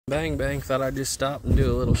Bang Bang, thought I'd just stop and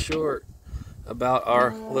do a little short about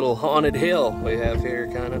our little haunted hill we have here,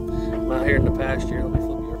 kind of. I'm out here in the pasture. Let me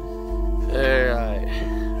flip you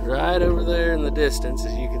around. Right over there in the distance,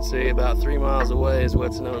 as you can see, about 3 miles away is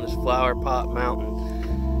what's known as Flower Pot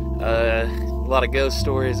Mountain. A lot of ghost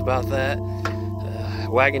stories about that.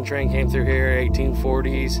 Wagon train came through here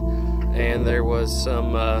 1840s, and there was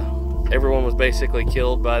some, everyone was basically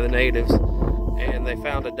killed by the natives. And they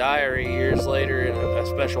found a diary years later in a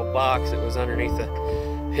special box that was underneath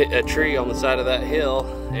a tree on the side of that hill.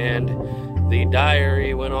 And the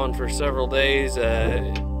diary went on for several days,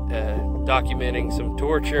 documenting some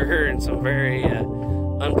torture and some very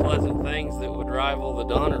unpleasant things that would rival the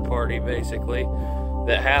Donner Party, basically,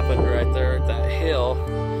 that happened right there at that hill.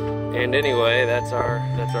 And anyway, that's our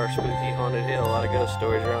spooky haunted hill. A lot of ghost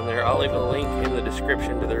stories around there. I'll leave a link in the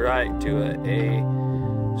description to the right to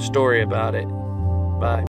a story about it. Bye.